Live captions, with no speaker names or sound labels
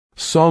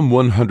Psalm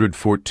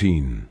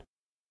 114.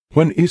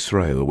 When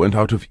Israel went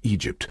out of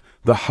Egypt,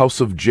 the house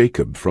of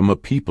Jacob from a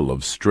people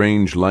of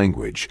strange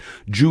language,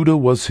 Judah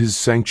was his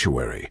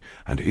sanctuary,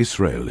 and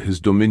Israel his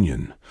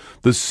dominion.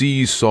 The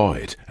sea saw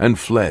it, and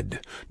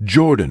fled.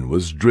 Jordan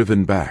was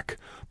driven back.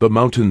 The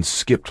mountains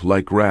skipped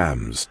like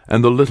rams,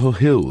 and the little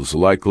hills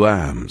like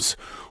lambs.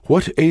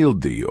 What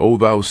ailed thee, O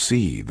thou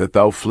sea, that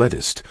thou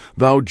fleddest,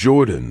 thou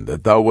Jordan,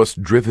 that thou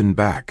wast driven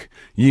back?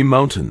 Ye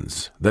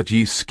mountains, that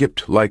ye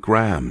skipped like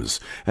rams,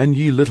 and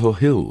ye little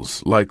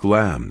hills like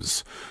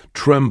lambs.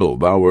 Tremble,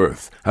 thou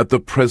earth, at the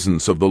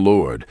presence of the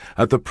Lord,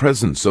 at the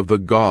presence of the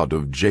God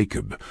of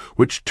Jacob,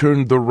 which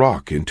turned the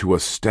rock into a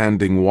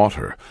standing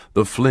water,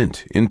 the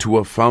flint into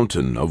a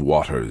fountain of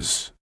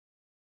waters.